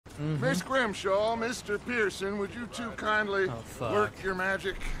Miss Grimshaw, Mr. Pearson, would you two kindly work your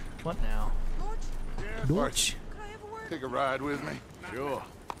magic? What now? Dodge. Can I have a word? Take a ride with me. Sure.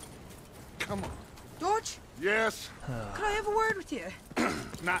 Come on. Dodge, Yes. can I have a word with you?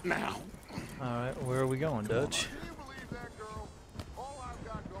 Not now. Alright, where are we going, Dutch? Can you believe that girl? All I've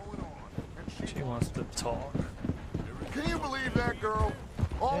got going on, and She wants to talk. Can you believe that girl?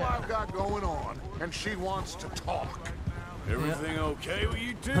 All I've got going on, and she wants to talk. Everything okay with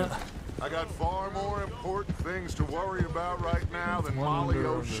you two? I got far more important things to worry about right now than Molly Wonder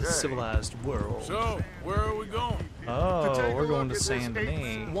of O'Shea. the civilized world. So, where are we going? Oh, Take a we're going look to at Saint this eighth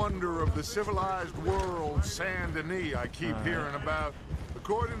Denis. wonder of the civilized world, Saint Denis, I keep hearing about.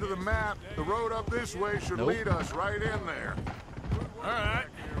 According to the map, the road up this way should lead us right in there. All right.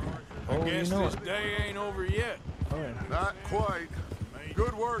 Oh, I guess you know this it. day ain't over yet. Alright. Not quite.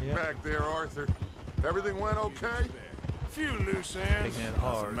 Good work Yeah. back there, Arthur. Everything went okay? Few loose ends. Taking it Nothing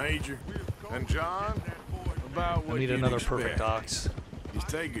hard. major. And John? About I what need you'd another expect. perfect ox. He's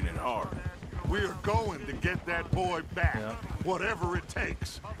taking it hard. We are going to get that boy back, Yeah. whatever it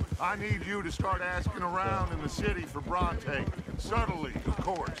takes. I need you to start asking around in the city for Bronte, subtly, of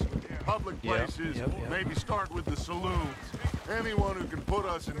course. Public Yep, places, yep, yep. maybe start with the saloons. Anyone who can put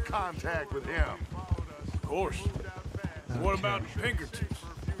us in contact with him. Of course. What about the Pinkertons?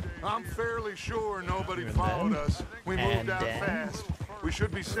 I'm fairly sure nobody And followed then? us. We moved And out then? fast. We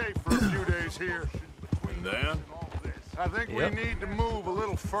should be safe for a few days here. And then? I think Yep. we need to move a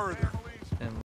little further.